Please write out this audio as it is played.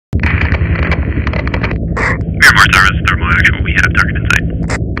Miramar Tower, this is Thermal Actual. We have target in sight.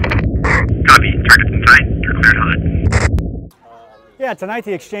 Copy. Target's in sight. You're cleared hot. Yeah, tonight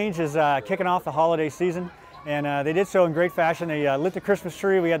the Exchange is kicking off the holiday season, and they did so in great fashion. They lit the Christmas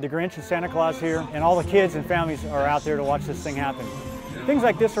tree. We had the Grinch and Santa Claus here, and all the kids and families are out there to watch this thing happen. Things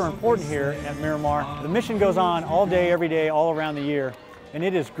like this are important here at Miramar. The mission goes on all day, every day, all around the year, and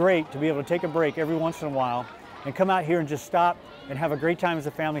it is great to be able to take a break every once in a while and come out here and just stop and have a great time as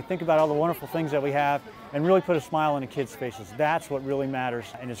a family, think about all the wonderful things that we have, and really put a smile on the kids' faces. That's what really matters,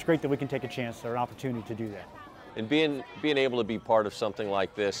 and it's great that we can take a chance or an opportunity to do that. And being able to be part of something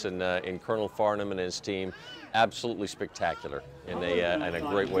like this and Colonel Farnham and his team, absolutely spectacular and a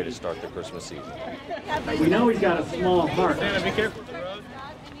great way to start the Christmas season. We know he's got a small heart. Santa, be careful.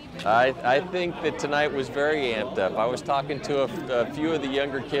 I think that tonight was very amped up. I was talking to a few of the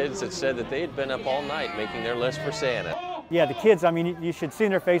younger kids that said that they had been up all night making their list for Santa. Yeah, the kids, I mean, you should see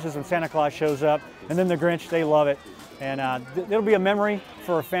in their faces when Santa Claus shows up, and then the Grinch, they love it. And it'll be a memory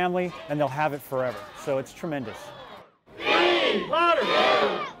for a family, and they'll have it forever. So it's tremendous. Louder!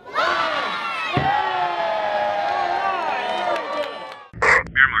 Miramar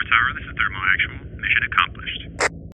Tower, this is Thermal Actual. Mission accomplished.